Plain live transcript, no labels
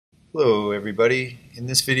Hello everybody. In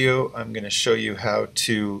this video I'm going to show you how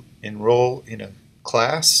to enroll in a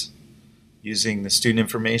class using the student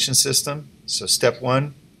information system. So step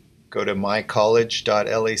one, go to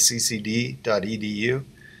mycollege.laccd.edu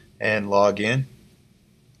and log in.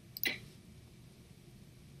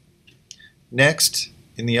 Next,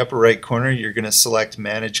 in the upper right corner you're going to select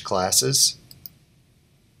Manage Classes.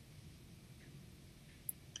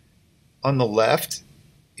 On the left,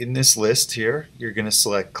 in this list here, you're going to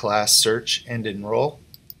select Class Search and Enroll.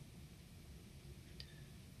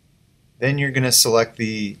 Then you're going to select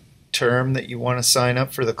the term that you want to sign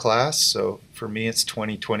up for the class. So for me it's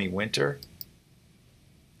 2020 Winter.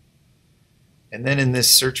 And then in this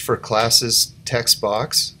Search for Classes text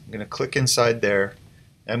box, I'm going to click inside there.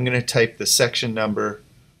 I'm going to type the section number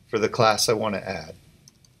for the class I want to add.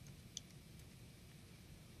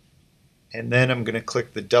 And then I'm going to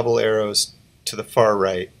click the double arrows to the far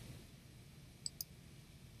right.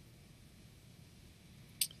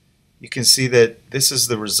 You can see that this is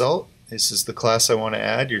the result. This is the class I want to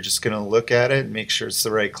add. You're just going to look at it, make sure it's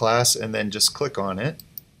the right class, and then just click on it.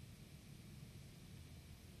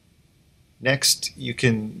 Next, you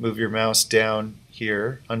can move your mouse down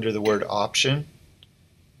here under the word Option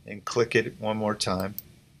and click it one more time.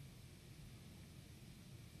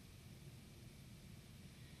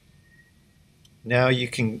 Now you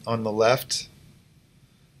can, on the left,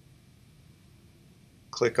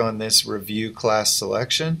 click on this Review Class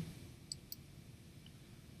Selection.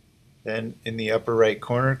 Then in the upper right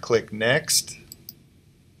corner, click Next.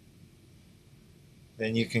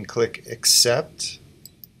 Then you can click Accept.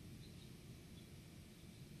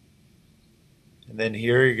 And then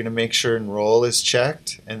here you're going to make sure Enroll is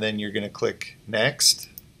checked, and then you're going to click Next.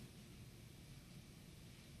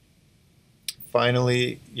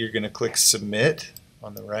 Finally, you're going to click Submit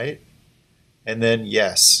on the right, and then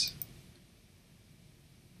Yes.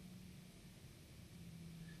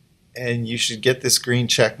 And you should get this green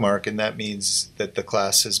check mark, and that means that the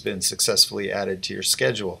class has been successfully added to your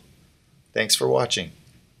schedule. Thanks for watching.